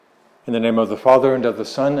In the name of the Father, and of the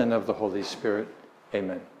Son, and of the Holy Spirit.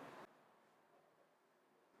 Amen.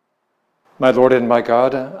 My Lord and my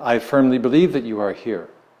God, I firmly believe that you are here,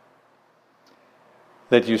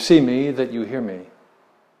 that you see me, that you hear me.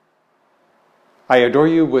 I adore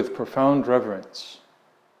you with profound reverence.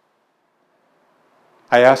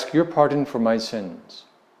 I ask your pardon for my sins,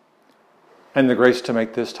 and the grace to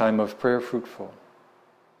make this time of prayer fruitful.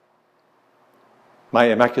 My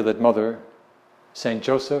Immaculate Mother, Saint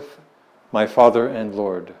Joseph, my Father and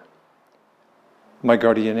Lord, my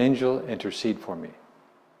guardian angel, intercede for me.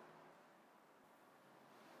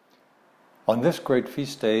 On this great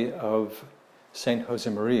feast day of Saint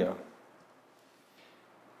Josemaria,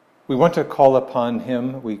 we want to call upon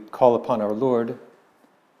him, we call upon our Lord,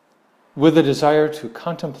 with a desire to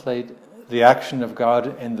contemplate the action of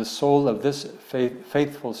God in the soul of this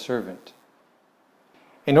faithful servant,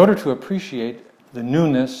 in order to appreciate the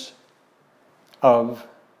newness of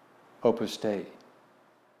Opus Dei.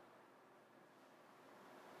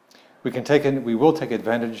 We will take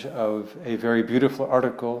advantage of a very beautiful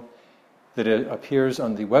article that appears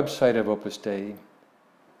on the website of Opus Dei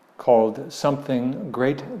called Something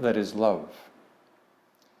Great That Is Love.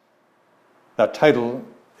 That title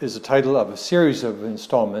is the title of a series of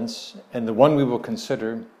installments, and the one we will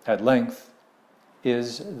consider at length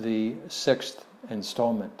is the 6th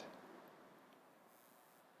installment.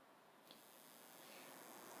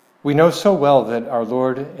 We know so well that our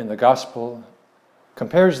Lord in the Gospel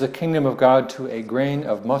compares the kingdom of God to a grain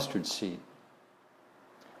of mustard seed,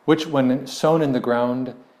 which when sown in the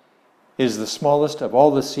ground is the smallest of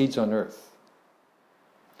all the seeds on earth.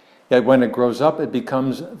 Yet when it grows up, it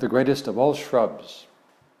becomes the greatest of all shrubs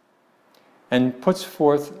and puts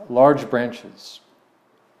forth large branches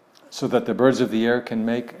so that the birds of the air can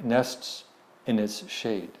make nests in its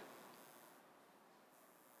shade.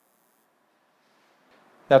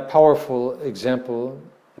 That powerful example,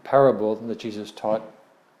 the parable that Jesus taught,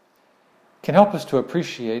 can help us to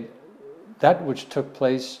appreciate that which took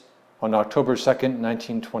place on October 2nd,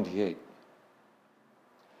 1928.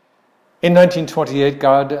 In 1928,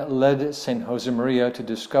 God led Saint Josemaria to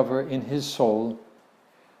discover in his soul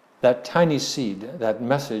that tiny seed, that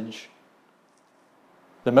message,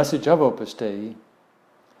 the message of Opus Dei,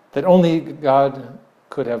 that only God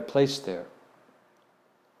could have placed there.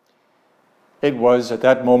 It was at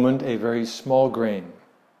that moment a very small grain,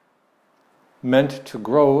 meant to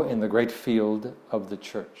grow in the great field of the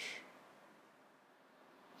Church.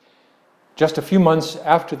 Just a few months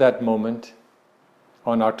after that moment,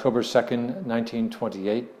 on October 2nd,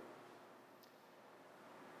 1928,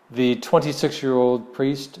 the 26-year-old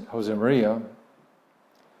priest, Josemaria,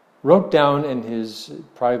 wrote down in his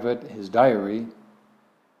diary,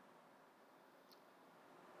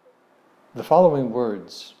 the following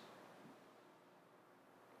words: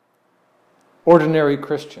 ordinary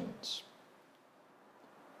Christians,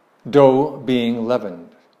 dough being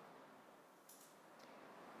leavened.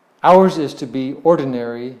 Ours is to be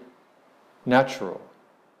ordinary, natural.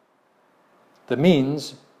 The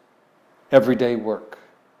means, everyday work.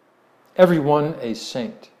 Everyone a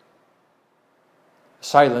saint.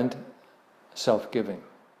 Silent, self-giving.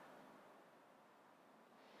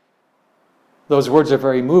 Those words are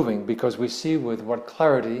very moving because we see with what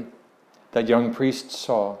clarity that young priest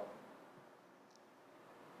saw.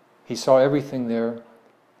 He saw everything there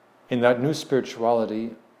in that new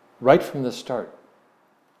spirituality right from the start.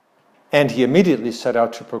 And he immediately set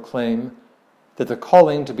out to proclaim that the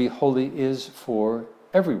calling to be holy is for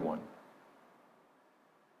everyone.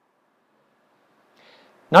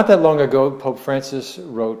 Not that long ago, Pope Francis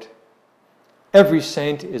wrote, "Every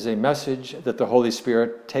saint is a message that the Holy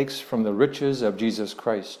Spirit takes from the riches of Jesus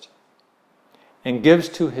Christ and gives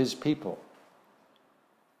to his people."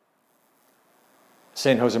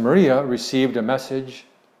 Saint Josemaria received a message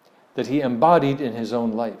that he embodied in his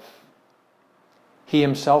own life. He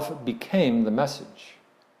himself became the message.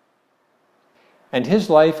 And his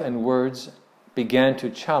life and words began to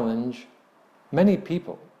challenge many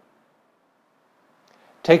people.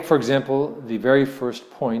 Take, for example, the very first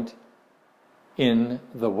point in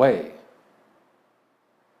the way.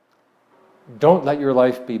 Don't let your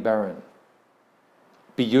life be barren.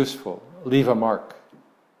 Be useful. Leave a mark.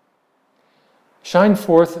 Shine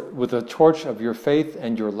forth with the torch of your faith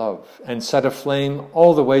and your love, and set aflame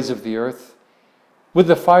all the ways of the earth with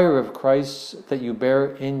the fire of Christ that you bear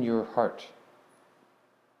in your heart.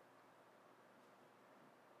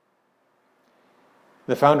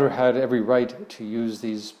 The founder had every right to use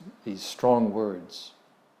these strong words.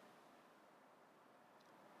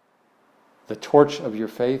 The torch of your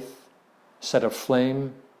faith, set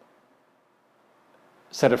aflame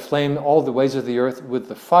set aflame all the ways of the earth with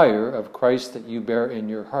the fire of Christ that you bear in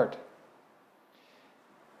your heart.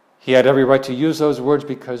 He had every right to use those words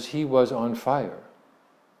because he was on fire.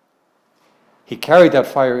 He carried that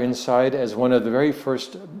fire inside as one of the very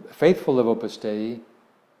first faithful of Opus Dei,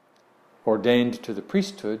 ordained to the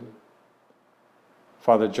priesthood,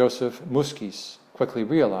 Father Joseph Muskis quickly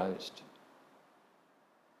realized.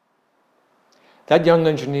 That young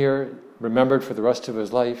engineer remembered for the rest of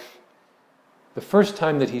his life the first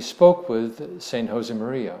time that he spoke with Saint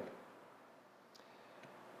Josemaria.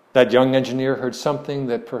 That young engineer heard something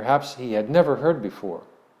that perhaps he had never heard before: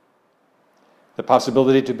 the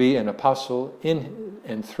possibility to be an apostle in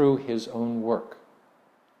and through his own work.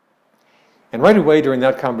 And right away during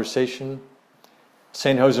that conversation,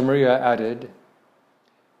 Saint Josemaria added,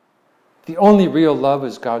 "The only real love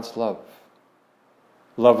is God's love.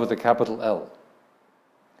 Love with a capital L.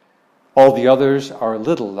 All the others are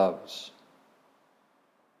little loves."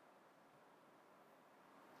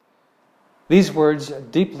 These words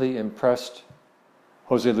deeply impressed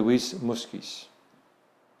José Luis Muskis,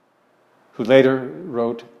 who later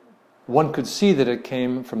wrote, "One could see that it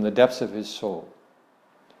came from the depths of his soul,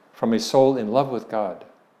 from a soul in love with God.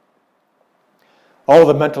 All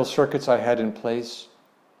the mental circuits I had in place,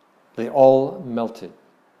 they all melted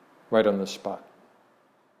right on the spot."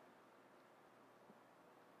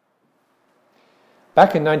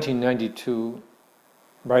 Back in 1992,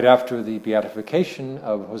 right after the beatification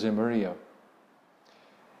of Josemaria,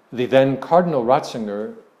 the then Cardinal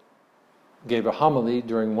Ratzinger gave a homily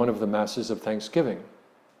during one of the Masses of Thanksgiving.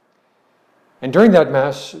 And during that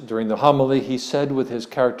Mass, during the homily, he said with his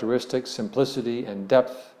characteristic simplicity and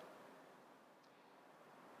depth,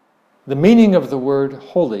 "The meaning of the word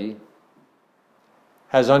holy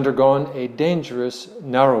has undergone a dangerous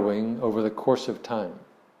narrowing over the course of time.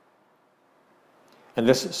 And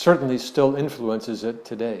this certainly still influences it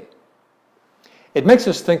today. It makes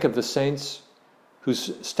us think of the saints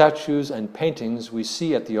whose statues and paintings we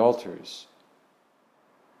see at the altars,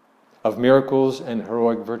 of miracles and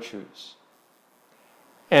heroic virtues.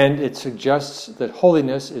 And it suggests that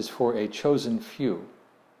holiness is for a chosen few,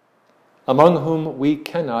 among whom we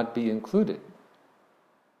cannot be included.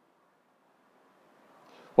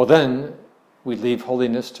 Well, then we leave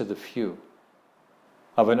holiness to the few,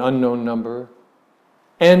 of an unknown number,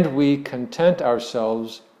 and we content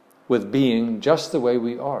ourselves with being just the way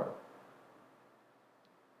we are.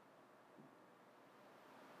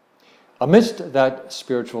 Amidst that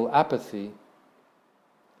spiritual apathy,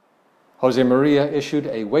 Josemaria issued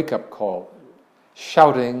a wake-up call,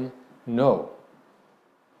 shouting, "No.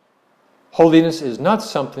 Holiness is not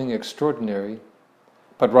something extraordinary,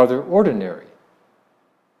 but rather ordinary.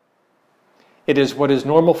 It is what is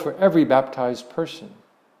normal for every baptized person.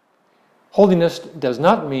 Holiness does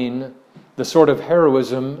not mean the sort of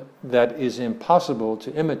heroism that is impossible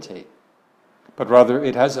to imitate, but rather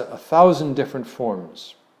it has 1,000 different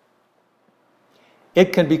forms.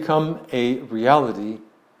 It can become a reality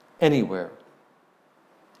anywhere,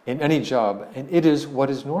 in any job, and it is what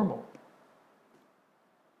is normal."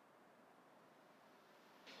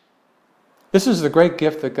 This is the great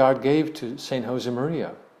gift that God gave to Saint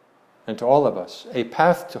Josemaria and to all of us, a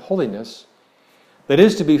path to holiness that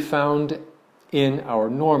is to be found in our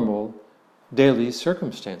normal daily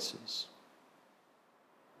circumstances.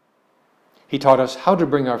 He taught us how to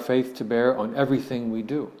bring our faith to bear on everything we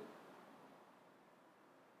do.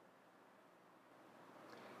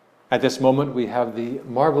 At this moment, we have the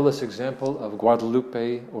marvelous example of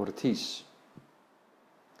Guadalupe Ortiz,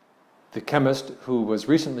 the chemist who was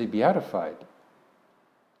recently beatified.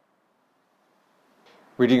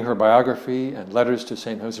 Reading her biography and letters to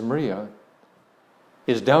Saint Josemaria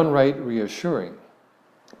is downright reassuring,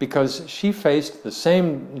 because she faced the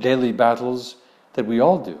same daily battles that we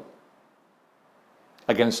all do,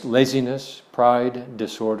 against laziness, pride,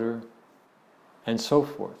 disorder, and so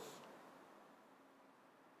forth.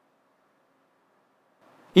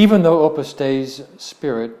 Even though Opus Dei's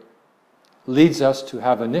spirit leads us to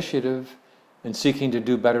have initiative in seeking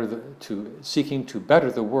to better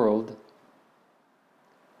the world,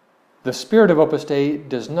 the spirit of Opus Dei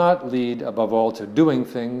does not lead, above all, to doing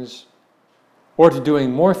things or to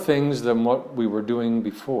doing more things than what we were doing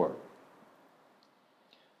before.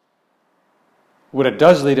 What it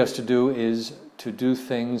does lead us to do is to do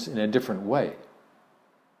things in a different way,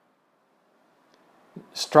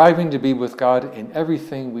 striving to be with God in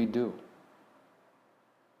everything we do,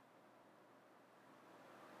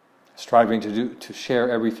 striving to share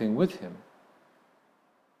everything with Him.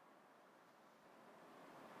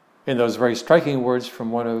 In those very striking words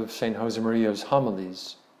from one of St. Josemaria's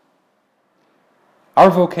homilies, Our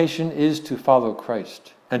vocation is to follow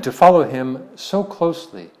Christ, and to follow him so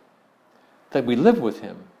closely that we live with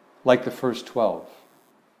him like the first 12.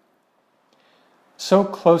 So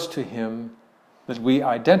close to him that we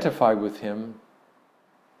identify with him,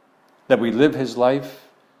 that we live his life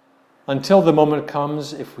until the moment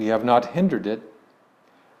comes, if we have not hindered it,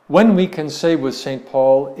 when we can say with St.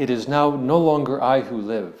 Paul, "It is now no longer I who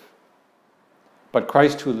live, but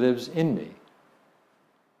Christ who lives in me."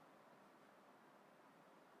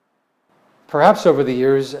 Perhaps over the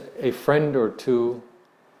years, a friend or two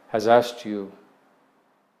has asked you,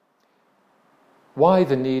 why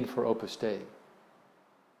the need for Opus Dei? I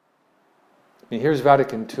mean, here's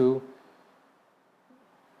Vatican II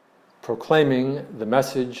proclaiming the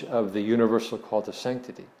message of the universal call to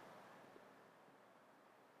sanctity.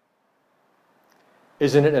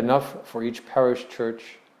 Isn't it enough for each parish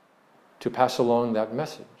church to pass along that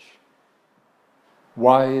message?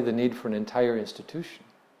 Why the need for an entire institution?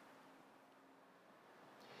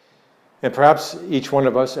 And perhaps each one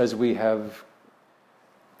of us, as we have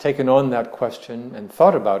taken on that question and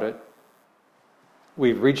thought about it,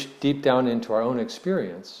 we've reached deep down into our own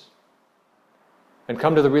experience and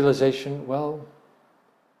come to the realization, well,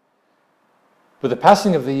 with the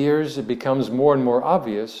passing of the years, it becomes more and more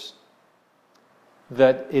obvious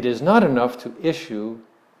that it is not enough to issue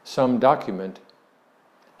some document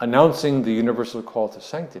announcing the universal call to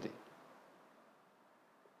sanctity.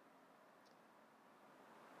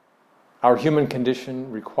 Our human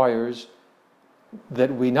condition requires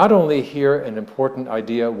that we not only hear an important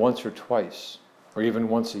idea once or twice, or even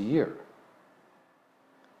once a year,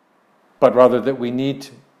 but rather that we need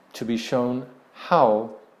to be shown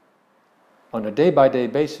how, on a day-by-day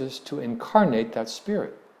basis, to incarnate that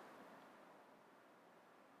spirit.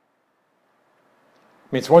 I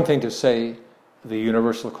mean, it's one thing to say the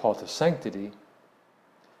universal call to sanctity,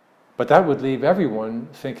 but that would leave everyone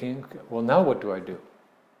thinking, well, now what do I do?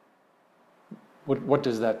 What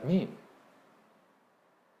does that mean?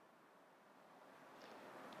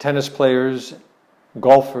 Tennis players,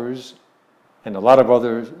 golfers, and a lot of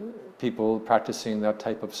other people practicing that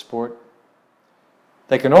type of sport,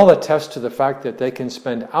 they can all attest to the fact that they can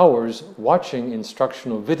spend hours watching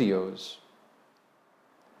instructional videos,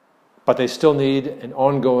 but they still need an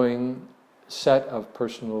ongoing set of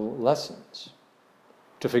personal lessons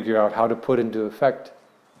to figure out how to put into effect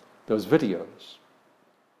those videos.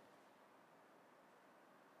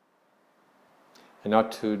 And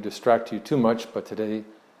not to distract you too much, but today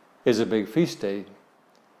is a big feast day.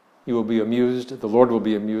 You will be amused, the Lord will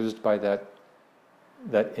be amused by that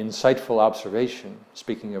insightful observation,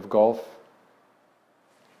 speaking of golf,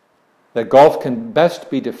 that golf can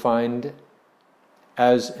best be defined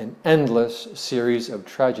as an endless series of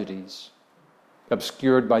tragedies,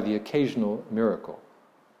 obscured by the occasional miracle.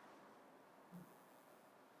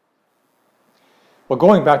 Well,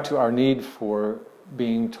 going back to our need for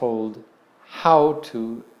being told how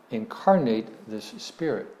to incarnate this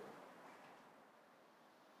Spirit.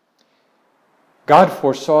 God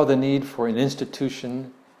foresaw the need for an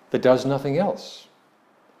institution that does nothing else.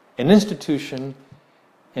 An institution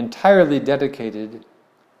entirely dedicated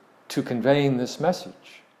to conveying this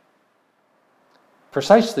message,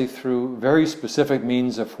 precisely through very specific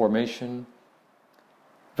means of formation,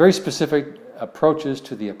 very specific approaches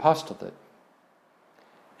to the apostolate,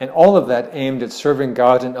 and all of that aimed at serving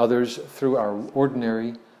God and others through our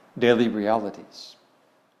ordinary daily realities.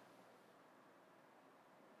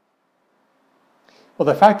 Well,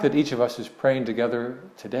 the fact that each of us is praying together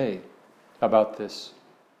today about this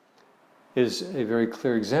is a very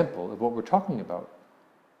clear example of what we're talking about.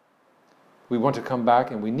 We want to come back,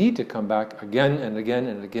 and we need to come back again and again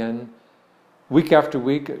and again, week after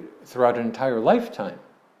week, throughout an entire lifetime,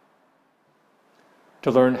 to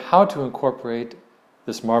learn how to incorporate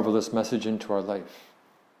this marvelous message into our life.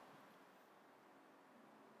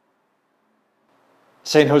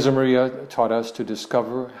 Saint Josemaria taught us to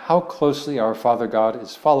discover how closely our Father God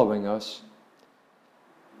is following us,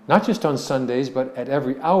 not just on Sundays, but at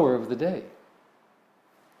every hour of the day.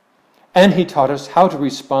 And he taught us how to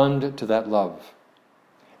respond to that love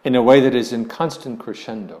in a way that is in constant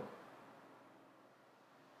crescendo.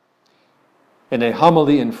 In a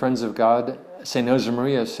homily in Friends of God, Saint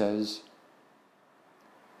Josemaria says,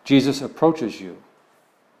 Jesus approaches you.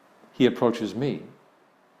 He approaches me.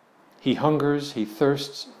 He hungers, he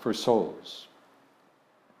thirsts for souls.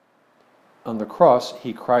 On the cross,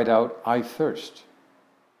 he cried out, I thirst.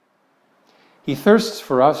 He thirsts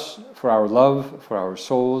for us, for our love, for our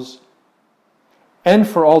souls, and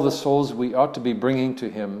for all the souls we ought to be bringing to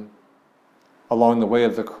him along the way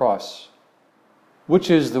of the cross, which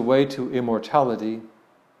is the way to immortality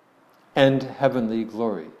and heavenly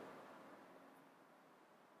glory.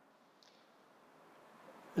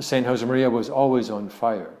 Saint Josemaria was always on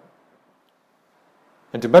fire.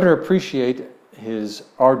 And to better appreciate his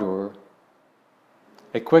ardor,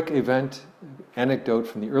 a quick anecdote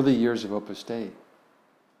from the early years of Opus Dei.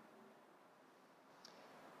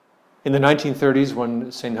 In the 1930s,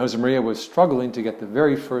 when Saint Josemaria was struggling to get the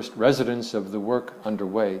very first residence of the work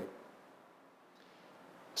underway,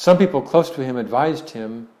 some people close to him advised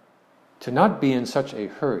him to not be in such a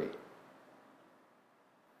hurry.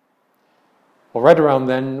 Well, right around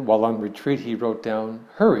then, while on retreat, he wrote down,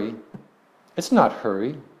 "Hurry? It's not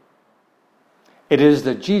hurry. It is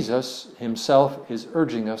that Jesus himself is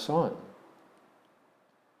urging us on."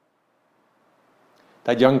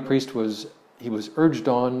 That young priest was urged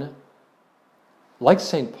on, like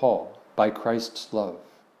St. Paul, by Christ's love.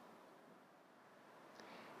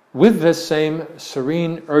 With this same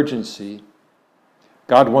serene urgency,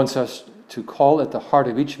 God wants us to call at the heart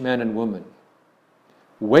of each man and woman,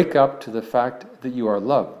 "Wake up to the fact that you are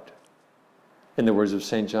loved," in the words of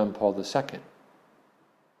St. John Paul II.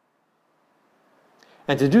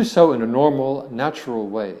 And to do so in a normal, natural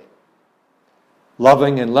way,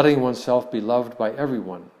 loving and letting oneself be loved by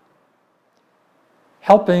everyone,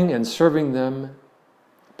 helping and serving them,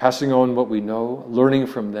 passing on what we know, learning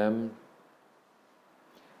from them,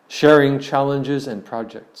 sharing challenges and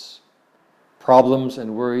projects, problems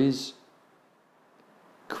and worries,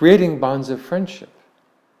 creating bonds of friendship.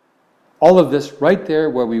 All of this right there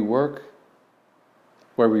where we work,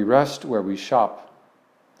 where we rest, where we shop.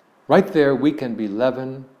 Right there we can be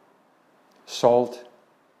leaven, salt,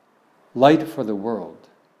 light for the world.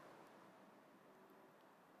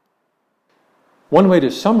 One way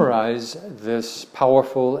to summarize this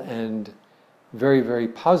powerful and very, very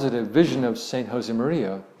positive vision of Saint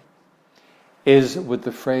Josemaria is with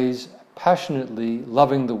the phrase, passionately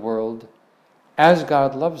loving the world as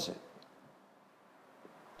God loves it.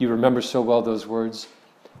 You remember so well those words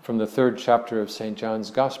from the 3rd chapter of St.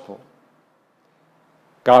 John's Gospel.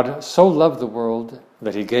 God so loved the world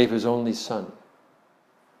that he gave his only Son,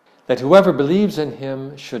 that whoever believes in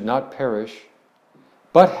him should not perish,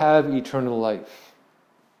 but have eternal life.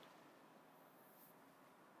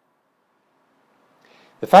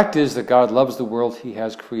 The fact is that God loves the world he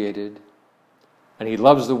has created, and he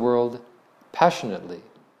loves the world passionately.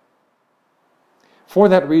 For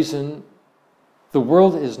that reason, the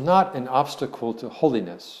world is not an obstacle to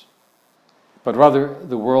holiness, but rather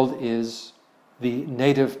the world is the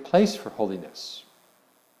native place for holiness.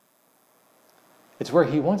 It's where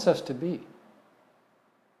he wants us to be.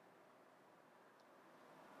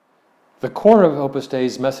 The core of Opus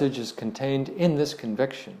Dei's message is contained in this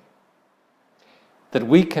conviction that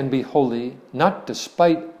we can be holy not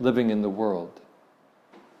despite living in the world,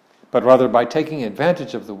 but rather by taking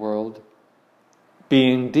advantage of the world,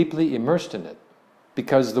 being deeply immersed in it,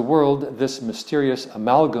 because the world, this mysterious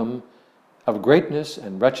amalgam of greatness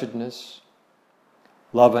and wretchedness,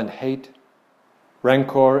 love and hate,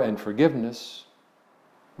 rancor and forgiveness,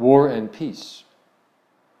 war and peace.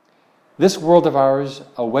 This world of ours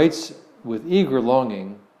awaits with eager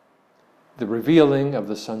longing the revealing of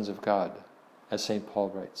the sons of God, as St. Paul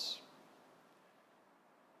writes.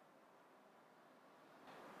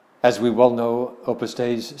 As we well know, Opus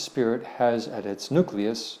Dei's spirit has at its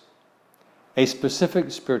nucleus a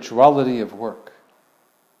specific spirituality of work.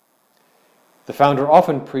 The founder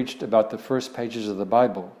often preached about the first pages of the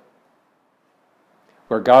Bible,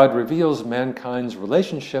 where God reveals mankind's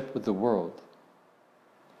relationship with the world.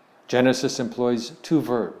 Genesis employs 2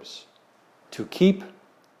 verbs, to keep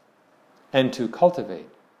and to cultivate.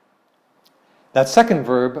 That second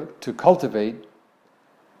verb, to cultivate,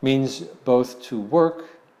 means both to work,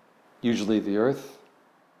 usually the earth,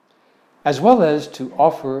 as well as to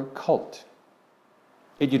offer cult.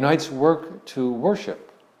 It unites work to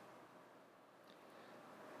worship.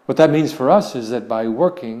 What that means for us is that by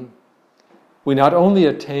working, we not only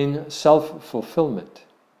attain self-fulfillment,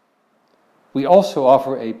 we also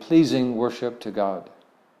offer a pleasing worship to God,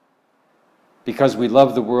 because we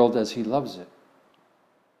love the world as he loves it.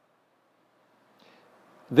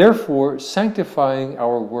 Therefore, sanctifying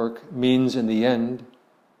our work means, in the end,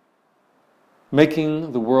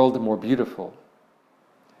 making the world more beautiful,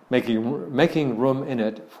 making room in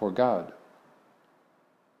it for God.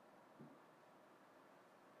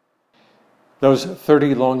 Those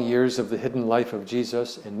 30 long years of the hidden life of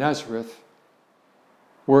Jesus in Nazareth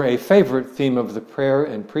were a favorite theme of the prayer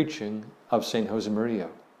and preaching of St. Josemaria.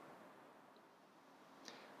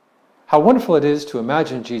 How wonderful it is to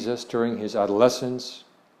imagine Jesus during his adolescence,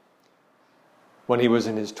 when he was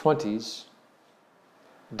in his 20s,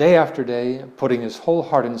 day after day, putting his whole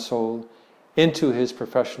heart and soul into his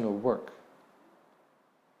professional work.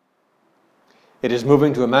 It is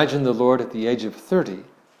moving to imagine the Lord at the age of 30,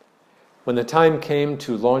 when the time came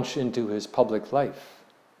to launch into his public life.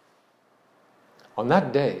 On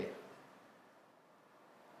that day,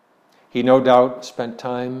 he no doubt spent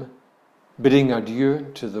time bidding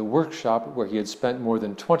adieu to the workshop where he had spent more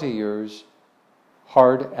than 20 years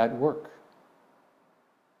hard at work.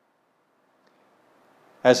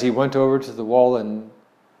 As he went over to the wall and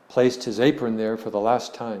placed his apron there for the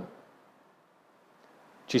last time,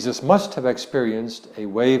 Jesus must have experienced a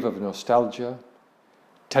wave of nostalgia,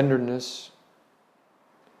 tenderness,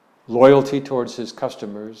 loyalty towards his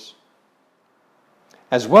customers,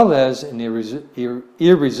 as well as an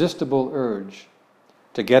irresistible urge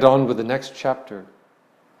to get on with the next chapter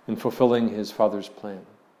in fulfilling his Father's plan.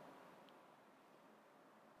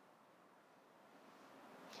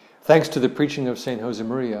 Thanks to the preaching of St.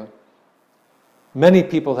 Josemaria, many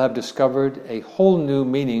people have discovered a whole new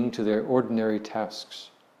meaning to their ordinary tasks.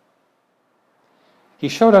 He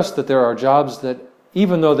showed us that there are jobs that,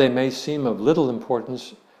 even though they may seem of little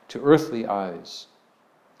importance to earthly eyes,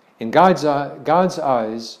 in God's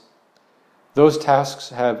eyes, those tasks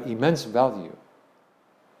have immense value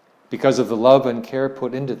because of the love and care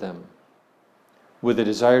put into them, with a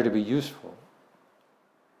desire to be useful.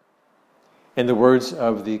 In the words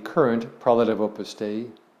of the current prelate of Opus Dei,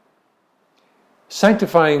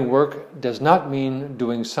 sanctifying work does not mean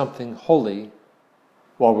doing something holy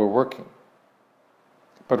while we're working,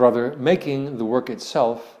 but rather making the work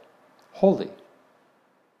itself holy.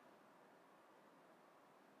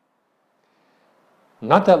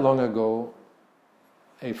 Not that long ago,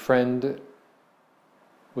 a friend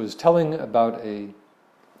was telling about a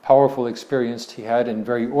powerful experience he had in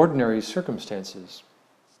very ordinary circumstances.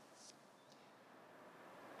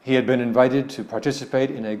 He had been invited to participate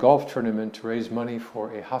in a golf tournament to raise money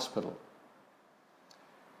for a hospital.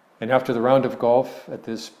 And after the round of golf at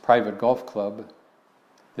this private golf club,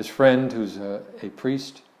 this friend, who's a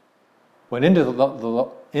priest, went into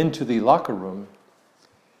the locker room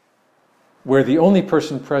where the only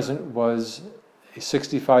person present was a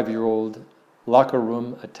 65-year-old locker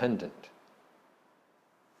room attendant.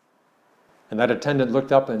 And that attendant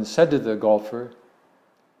looked up and said to the golfer,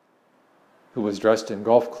 who was dressed in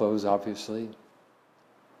golf clothes, obviously,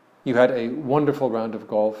 "You had a wonderful round of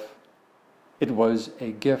golf. It was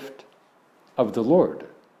a gift of the Lord."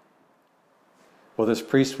 Well, this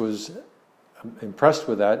priest was impressed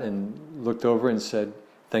with that and looked over and said,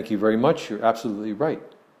 "Thank you very much, you're absolutely right."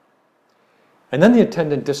 And then the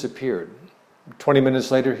attendant disappeared. 20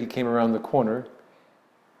 minutes later, he came around the corner.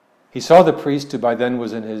 He saw the priest, who by then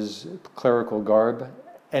was in his clerical garb,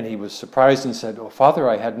 and he was surprised and said, "Oh, Father,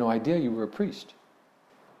 I had no idea you were a priest."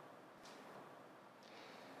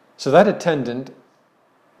 So that attendant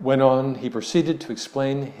went on, he proceeded to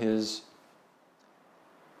explain his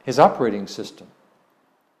operating system.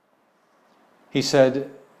 He said,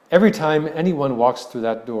 "Every time anyone walks through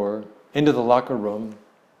that door into the locker room,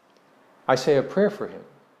 I say a prayer for him.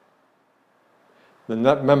 Then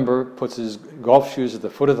that member puts his golf shoes at the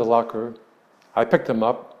foot of the locker. I pick them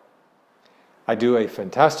up. I do a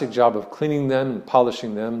fantastic job of cleaning them and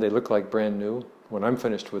polishing them. They look like brand new when I'm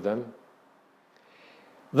finished with them.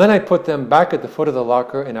 Then I put them back at the foot of the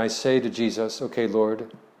locker and I say to Jesus, 'Okay,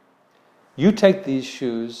 Lord, you take these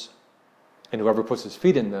shoes and whoever puts his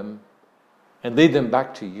feet in them and lead them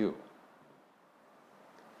back to you.'"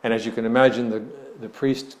 And as you can imagine, the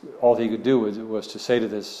priest, all he could do was to say to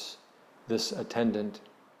this attendant,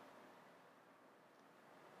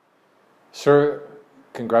 "Sir,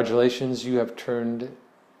 congratulations, you have turned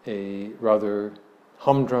a rather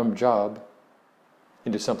humdrum job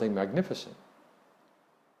into something magnificent."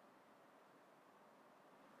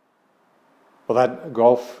 Well, that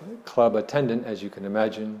golf club attendant, as you can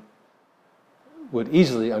imagine, would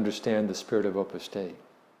easily understand the spirit of Opus Dei.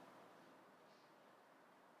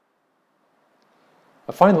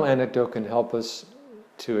 A final anecdote can help us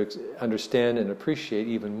to understand and appreciate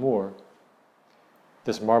even more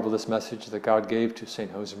this marvelous message that God gave to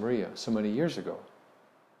St. Josemaria so many years ago.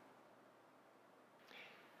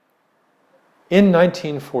 In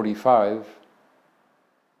 1945,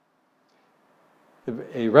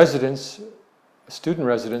 a student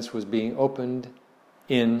residence was being opened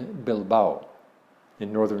in Bilbao,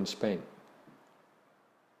 in northern Spain.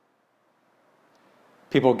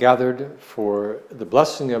 People gathered for the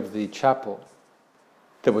blessing of the chapel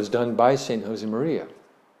that was done by St. Josemaria.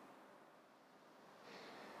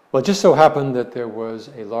 Well, it just so happened that there was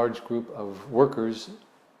a large group of workers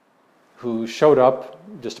who showed up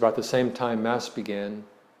just about the same time Mass began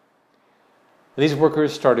These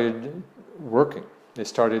workers started working. They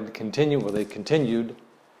continued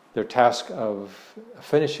their task of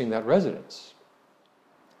finishing that residence.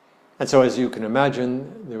 And so, as you can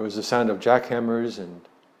imagine, there was the sound of jackhammers and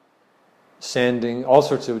sanding, all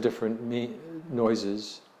sorts of different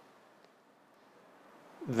noises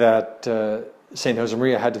that St.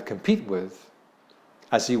 Josemaria had to compete with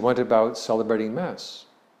as he went about celebrating Mass.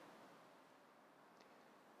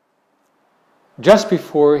 Just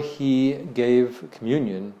before he gave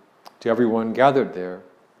communion to everyone gathered there,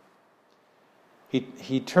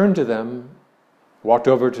 he turned to them, walked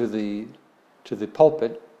over to the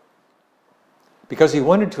pulpit, because he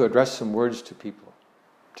wanted to address some words to people,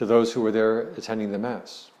 to those who were there attending the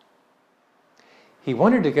Mass. He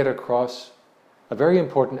wanted to get across a very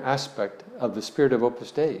important aspect of the spirit of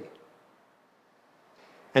Opus Dei.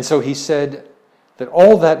 And so he said that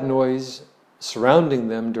all that noise surrounding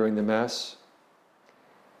them during the Mass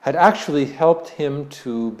had actually helped him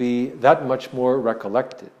to be that much more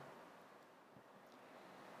recollected.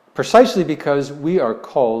 Precisely because we are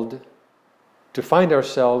called to find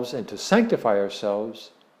ourselves and to sanctify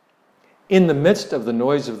ourselves in the midst of the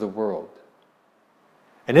noise of the world.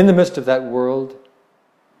 And in the midst of that world,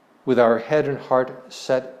 with our head and heart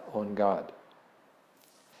set on God.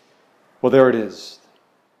 Well, there it is.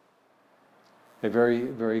 A very,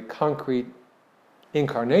 very concrete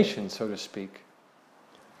incarnation, so to speak,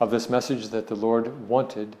 of this message that the Lord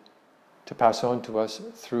wanted to pass on to us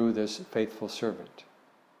through this faithful servant.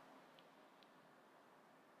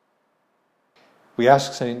 We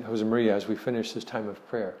ask St. Josemaria, as we finish this time of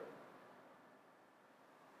prayer,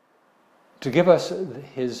 to give us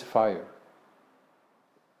his fire.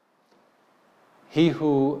 He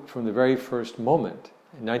who, from the very first moment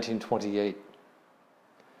in 1928,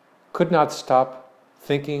 could not stop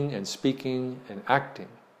thinking and speaking and acting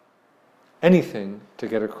anything to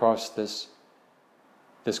get across this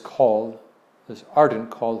call, this ardent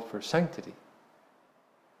call for sanctity.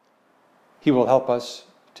 He will help us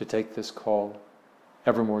to take this call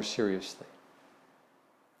ever more seriously.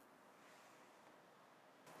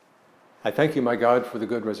 I thank you, my God, for the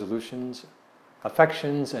good resolutions,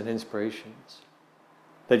 affections, and inspirations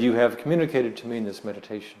that you have communicated to me in this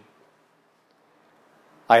meditation.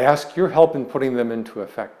 I ask your help in putting them into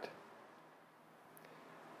effect.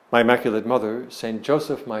 My Immaculate Mother, Saint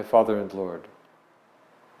Joseph, my Father and Lord,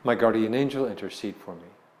 my guardian angel, intercede for me.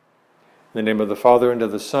 In the name of the Father, and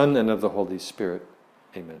of the Son, and of the Holy Spirit.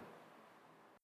 Amen.